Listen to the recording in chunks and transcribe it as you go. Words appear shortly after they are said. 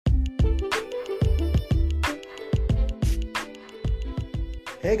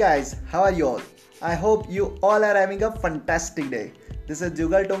Hey guys, how are you all? I hope you all are having a fantastic day. This is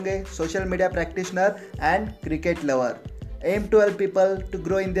Jugal Tonge, social media practitioner and cricket lover. Aim to help people to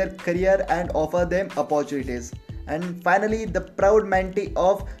grow in their career and offer them opportunities. And finally, the proud mentee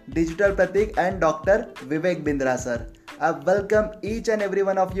of Digital Pratik and Dr. Vivek Bindra sir. I welcome each and every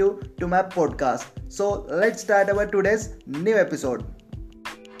one of you to my podcast. So let's start our today's new episode.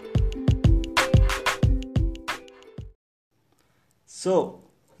 So,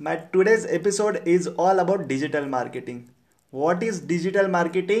 my today's episode is all about digital marketing. What is digital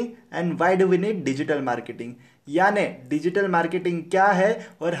marketing and why do we need digital marketing? यानी digital marketing क्या है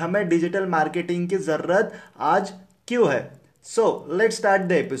और हमें digital marketing की ज़रूरत आज क्यों है? So let's start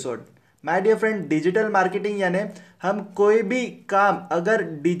the episode. My dear friend, digital marketing यानी हम कोई भी काम अगर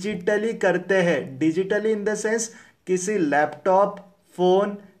डिजिटली करते हैं, डिजिटली इन द सेंस किसी लैपटॉप,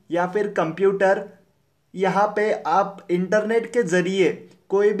 फोन या फिर कंप्यूटर, यहाँ पे आप इंटरनेट के जरिए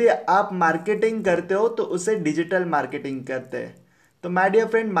कोई भी आप मार्केटिंग करते हो तो उसे डिजिटल मार्केटिंग करते हैं. तो माय डियर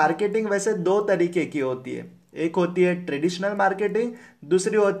फ्रेंड, मार्केटिंग वैसे दो तरीके की होती है. एक होती है ट्रेडिशनल मार्केटिंग,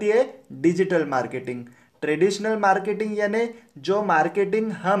 दूसरी होती है डिजिटल मार्केटिंग. ट्रेडिशनल मार्केटिंग यानी जो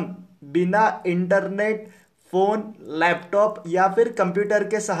मार्केटिंग हम बिना इंटरनेट, फोन, लैपटॉप या फिर कंप्यूटर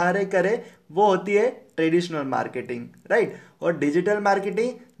के सहारे करें वो होती है ट्रेडिशनल मार्केटिंग, राइट. और डिजिटल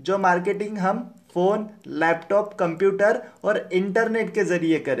मार्केटिंग, जो मार्केटिंग हम फोन, लैपटॉप, कंप्यूटर और इंटरनेट के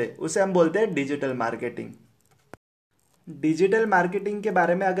जरिए करें उसे हम बोलते हैं डिजिटल मार्केटिंग. डिजिटल मार्केटिंग के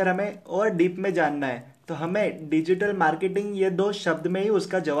बारे में अगर हमें और डीप में जानना है तो हमें डिजिटल मार्केटिंग ये दो शब्द में ही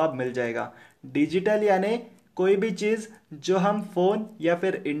उसका जवाब मिल जाएगा. डिजिटल यानी कोई भी चीज़ जो हम फोन या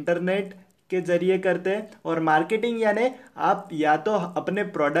फिर इंटरनेट के जरिए करते हैं, और मार्केटिंग यानी आप या तो अपने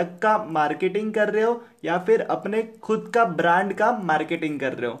प्रोडक्ट का मार्केटिंग कर रहे हो या फिर अपने खुद का ब्रांड का मार्केटिंग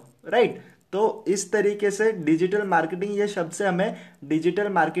कर रहे हो, राइट. तो इस तरीके से डिजिटल मार्केटिंग ये शब्द से हमें डिजिटल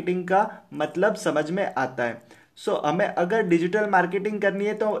मार्केटिंग का मतलब समझ में आता है. सो हमें अगर डिजिटल मार्केटिंग करनी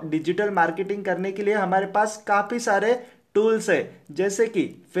है तो डिजिटल मार्केटिंग करने के लिए हमारे पास काफ़ी सारे टूल्स है, जैसे कि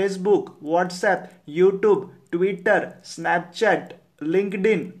Facebook, WhatsApp, YouTube, Twitter, Snapchat,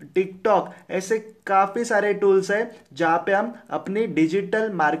 LinkedIn, TikTok, ऐसे काफ़ी सारे टूल्स है जहाँ पे हम अपनी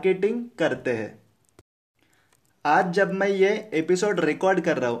डिजिटल मार्केटिंग करते हैं. आज जब मैं ये एपिसोड रिकॉर्ड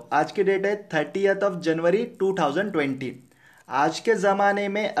कर रहा हूँ, आज की डेट है 30 जनवरी 2020. आज के ज़माने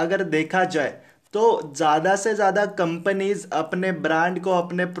में अगर देखा जाए तो ज़्यादा से ज़्यादा कंपनीज अपने ब्रांड को,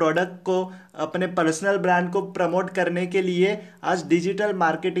 अपने प्रोडक्ट को, अपने पर्सनल ब्रांड को प्रमोट करने के लिए आज डिजिटल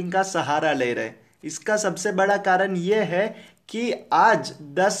मार्केटिंग का सहारा ले रहे हैं. इसका सबसे बड़ा कारण ये है कि आज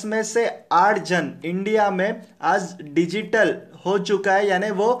 10 में से 8 जन इंडिया में आज डिजिटल हो चुका है, यानी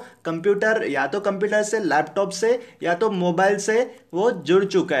वो कंप्यूटर, या तो कंप्यूटर से, लैपटॉप से या तो मोबाइल से वो जुड़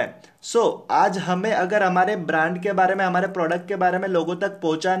चुका है. सो आज हमें अगर हमारे ब्रांड के बारे में, हमारे प्रोडक्ट के बारे में लोगों तक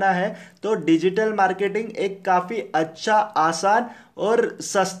पहुंचाना है तो डिजिटल मार्केटिंग एक काफ़ी अच्छा, आसान और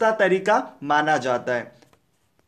सस्ता तरीका माना जाता है.